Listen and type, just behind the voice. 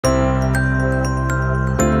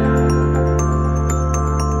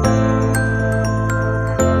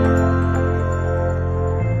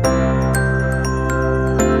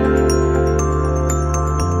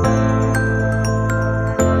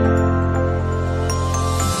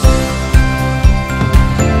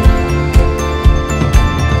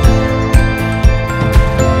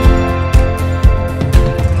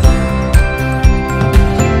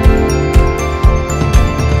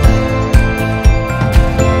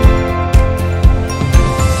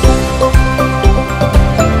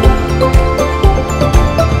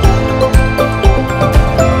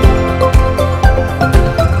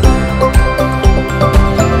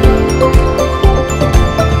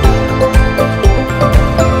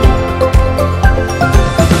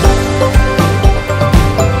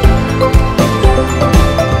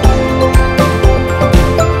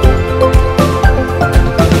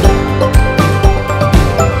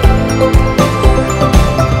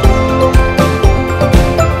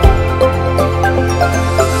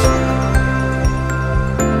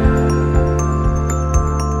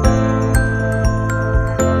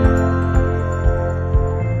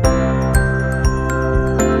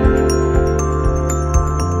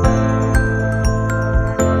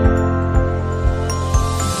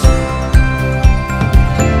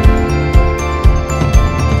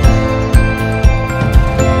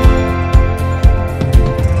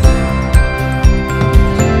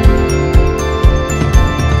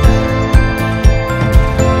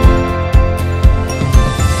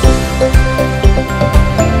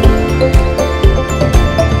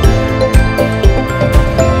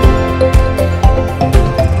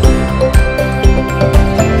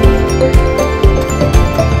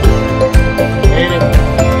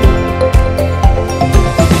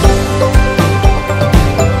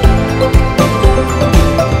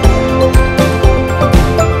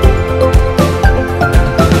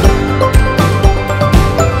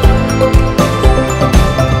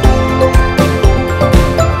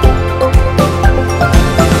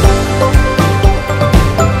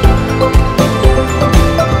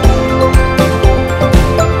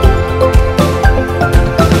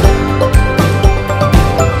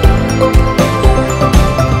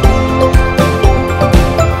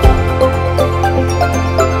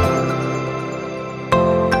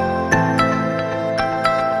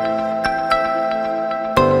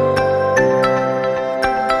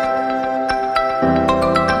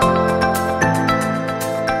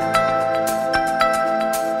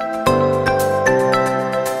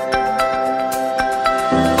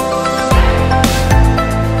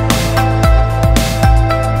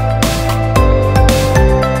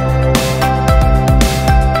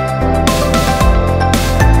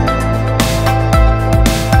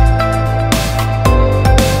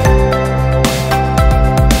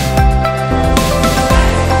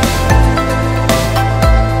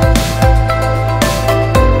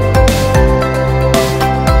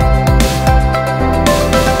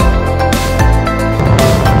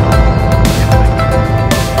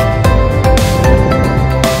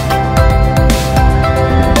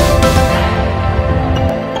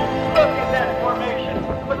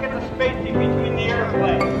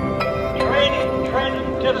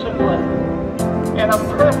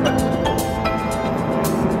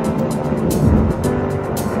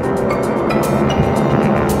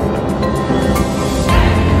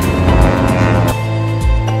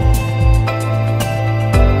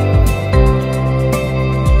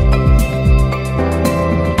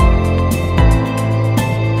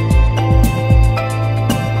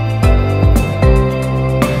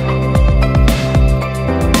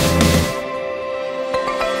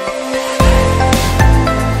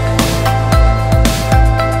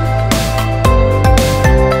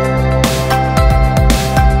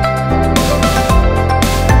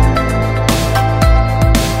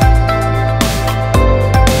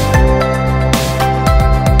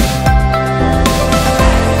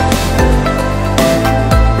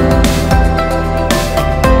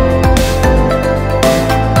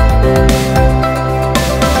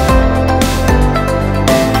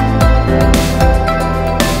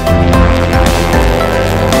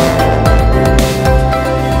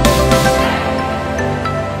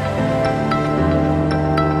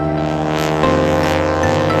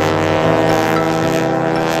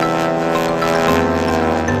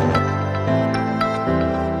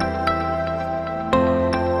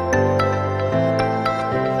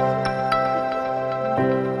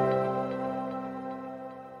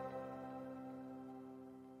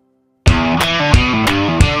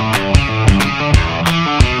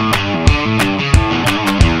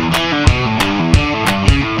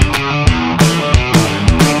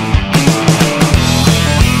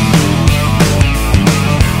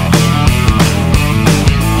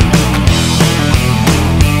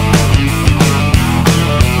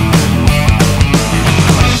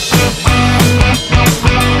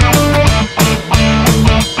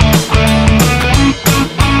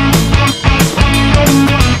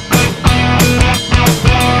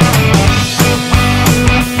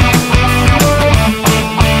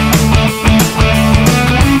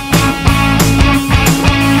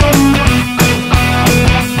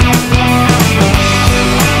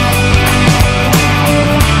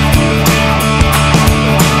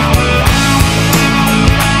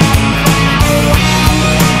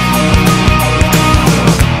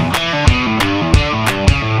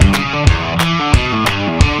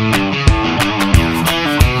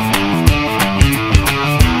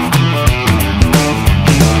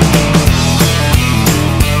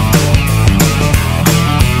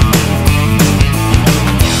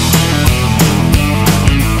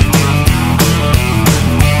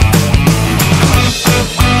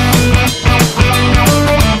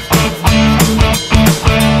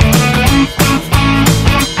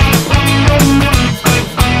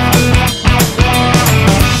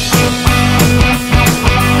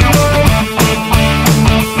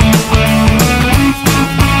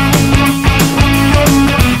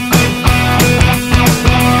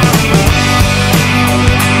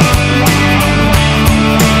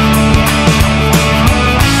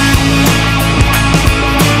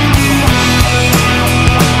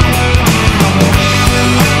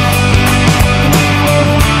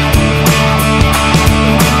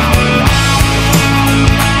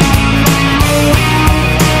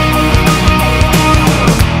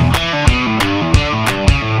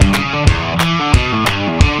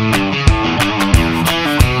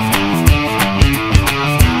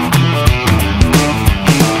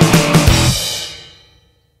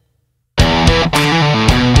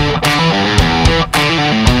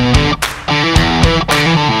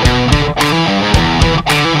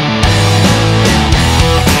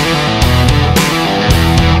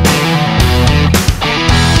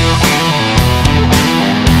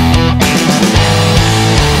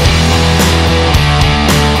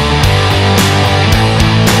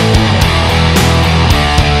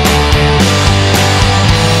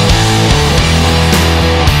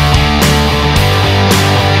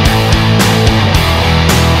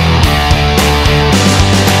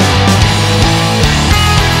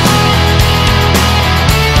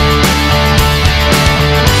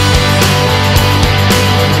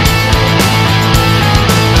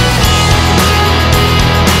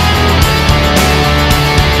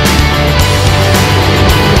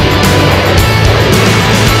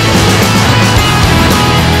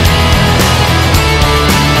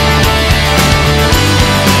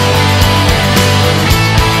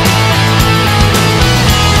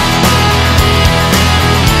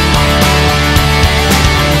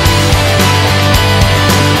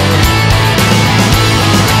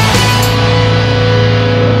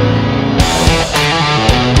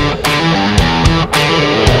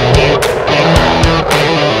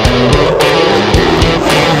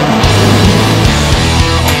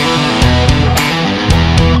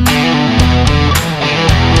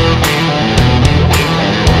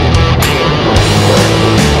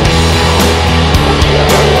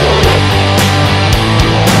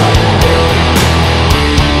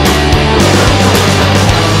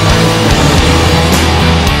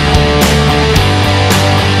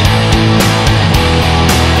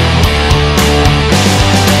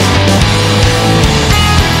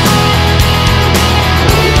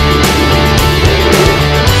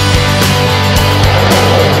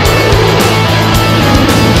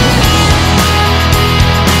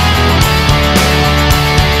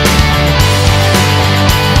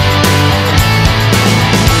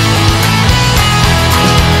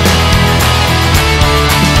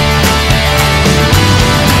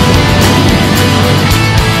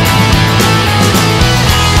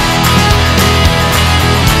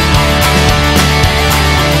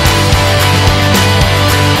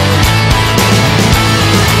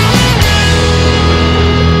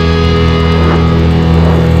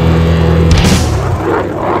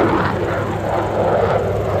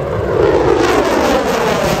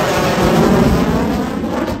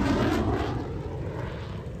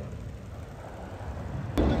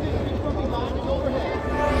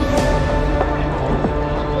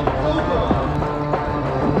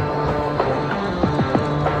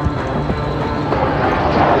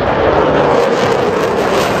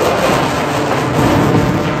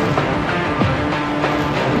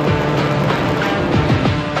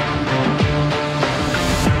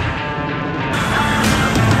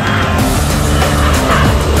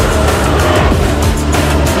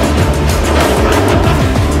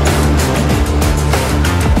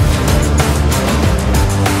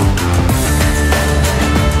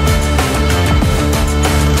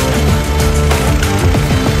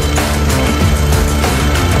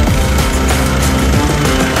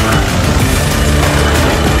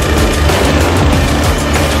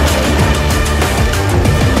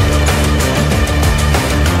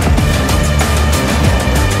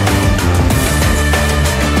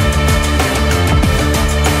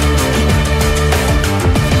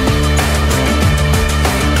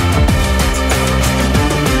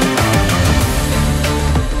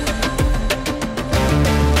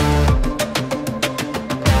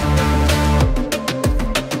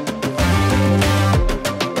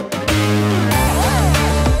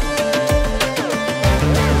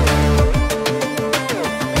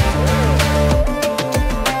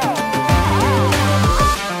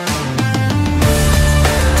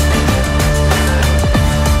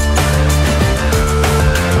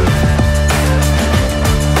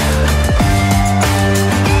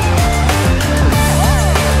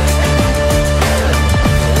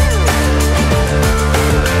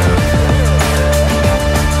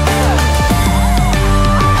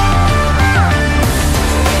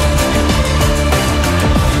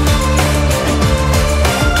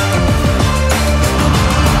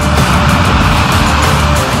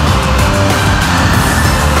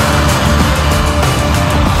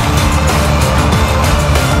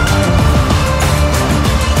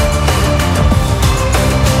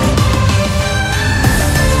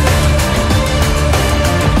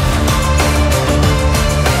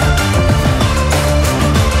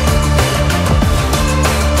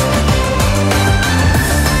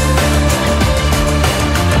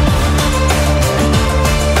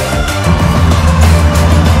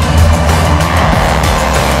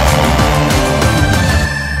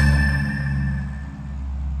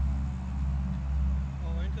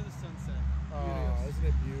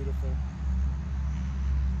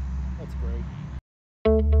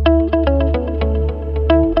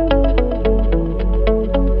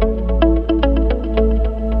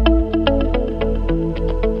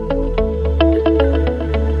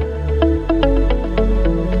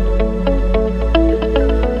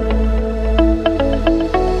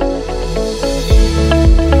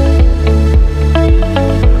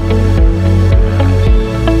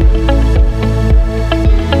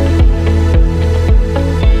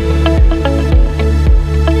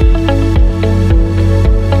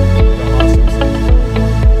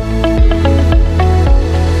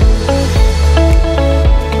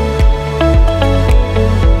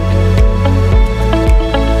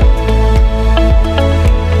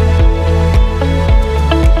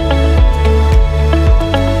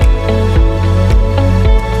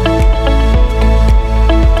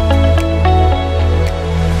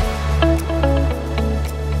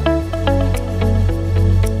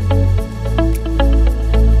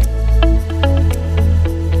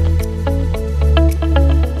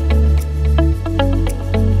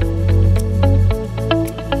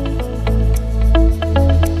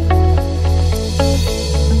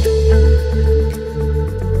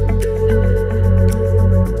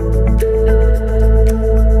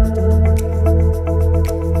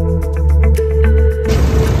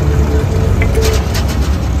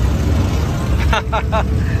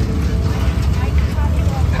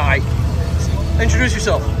introduce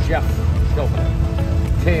yourself. Jeff Kilpon.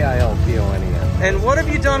 Kilpon. And what have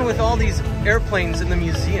you done with all these airplanes in the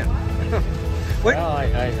museum? Well,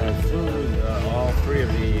 I flew all three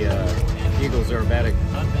of the Eagles aerobatic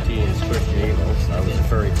teams, Christian Eagles. I was a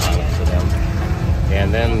ferry pilot for them.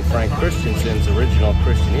 And then Frank Christensen's original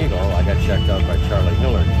Christian Eagle, I got checked out by Charlie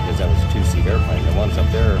Hillard because that was a two-seat airplane. The ones up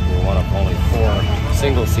there were one of only 4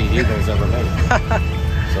 single-seat Eagles ever made.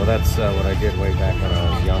 So that's what I did way back when I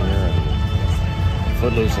was younger and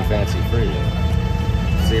footloose and fancy-free.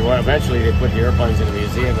 See, well, eventually they put the airplanes in the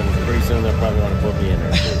museum, and pretty soon they'll probably want to put me in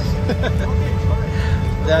there too.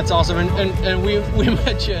 That's awesome, and we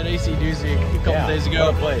met you at AC Doozy a couple days ago,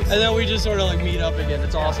 what a place. And then we just sort of like meet up again.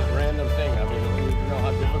 It's awesome. Random thing. I mean, you know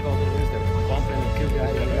how difficult it is to bump into 2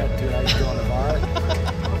 guys you met 2 nights ago on the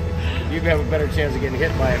bar. You have a better chance of getting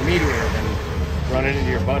hit by a meteor than running into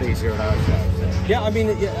your buddies here at Oshkosh. So. Yeah, I mean,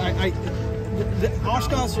 the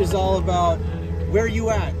Oshkosh is all about where you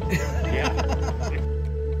at. Yeah.